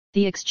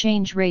The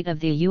exchange rate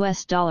of the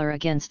US dollar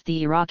against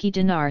the Iraqi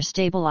dinar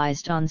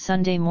stabilized on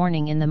Sunday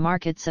morning in the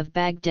markets of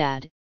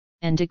Baghdad,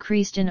 and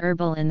decreased in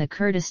Erbil in the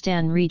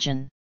Kurdistan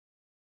region.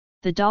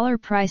 The dollar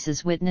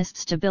prices witnessed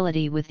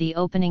stability with the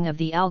opening of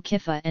the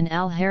Al-Kifa and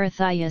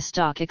Al-Harithaya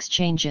stock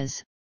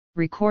exchanges,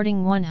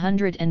 recording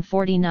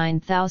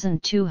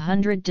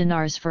 149,200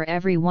 dinars for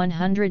every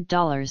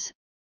 $100,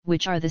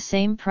 which are the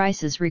same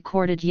prices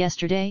recorded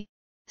yesterday,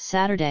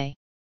 Saturday.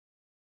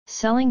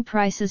 Selling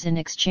prices in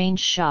exchange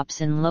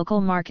shops in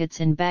local markets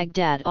in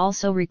Baghdad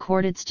also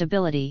recorded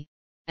stability,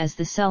 as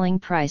the selling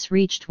price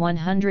reached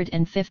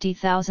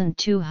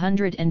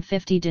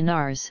 150,250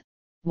 dinars,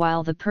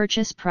 while the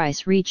purchase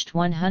price reached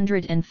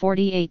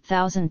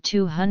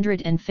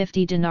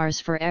 148,250 dinars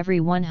for every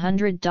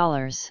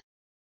 $100.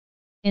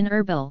 In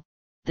Erbil,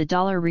 the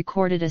dollar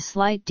recorded a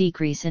slight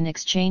decrease in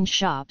exchange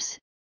shops,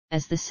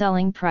 as the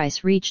selling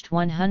price reached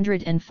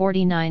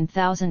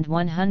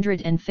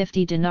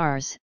 149,150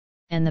 dinars,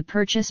 and the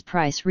purchase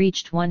price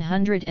reached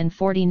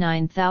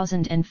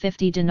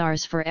 149,050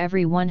 dinars for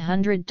every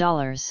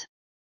 $100.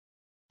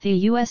 The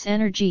U.S.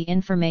 Energy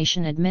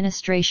Information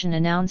Administration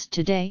announced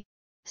today,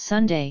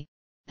 Sunday,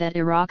 that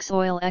Iraq's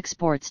oil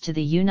exports to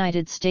the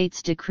United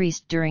States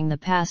decreased during the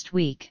past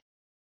week.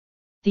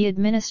 The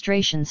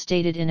administration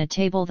stated in a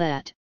table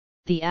that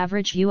the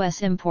average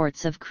U.S.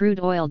 imports of crude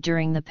oil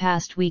during the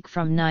past week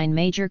from 9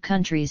 major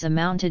countries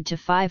amounted to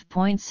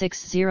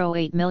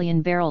 5.608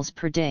 million barrels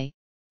per day,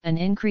 an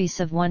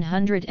increase of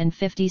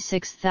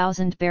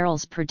 156,000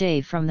 barrels per day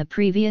from the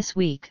previous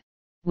week,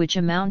 which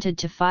amounted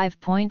to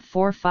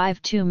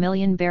 5.452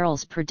 million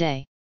barrels per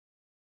day.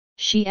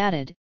 She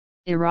added,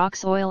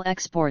 Iraq's oil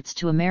exports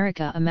to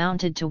America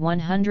amounted to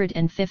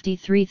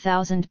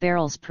 153,000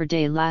 barrels per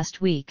day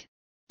last week,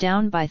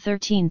 down by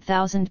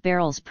 13,000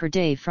 barrels per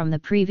day from the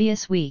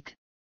previous week,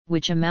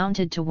 which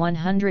amounted to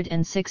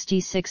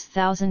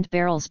 166,000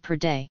 barrels per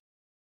day.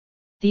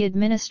 The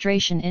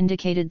administration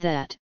indicated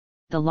that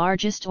the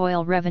largest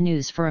oil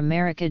revenues for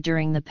America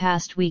during the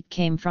past week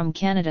came from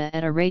Canada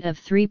at a rate of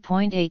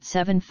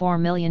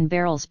 3.874 million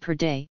barrels per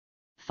day,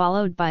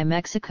 followed by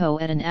Mexico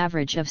at an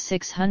average of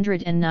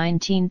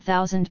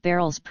 619,000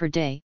 barrels per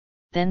day,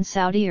 then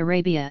Saudi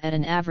Arabia at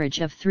an average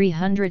of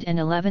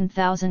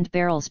 311,000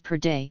 barrels per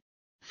day,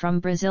 from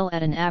Brazil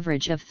at an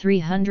average of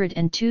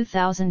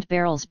 302,000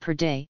 barrels per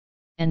day,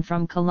 and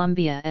from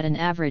Colombia at an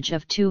average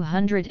of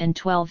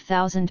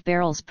 212,000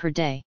 barrels per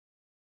day.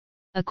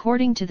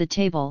 According to the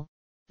table,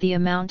 the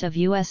amount of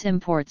U.S.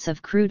 imports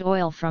of crude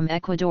oil from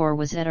Ecuador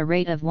was at a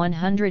rate of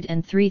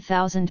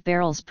 103,000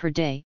 barrels per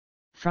day,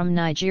 from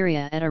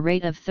Nigeria at a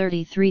rate of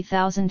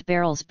 33,000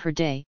 barrels per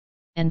day,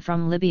 and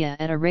from Libya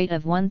at a rate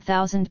of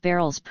 1,000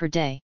 barrels per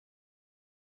day.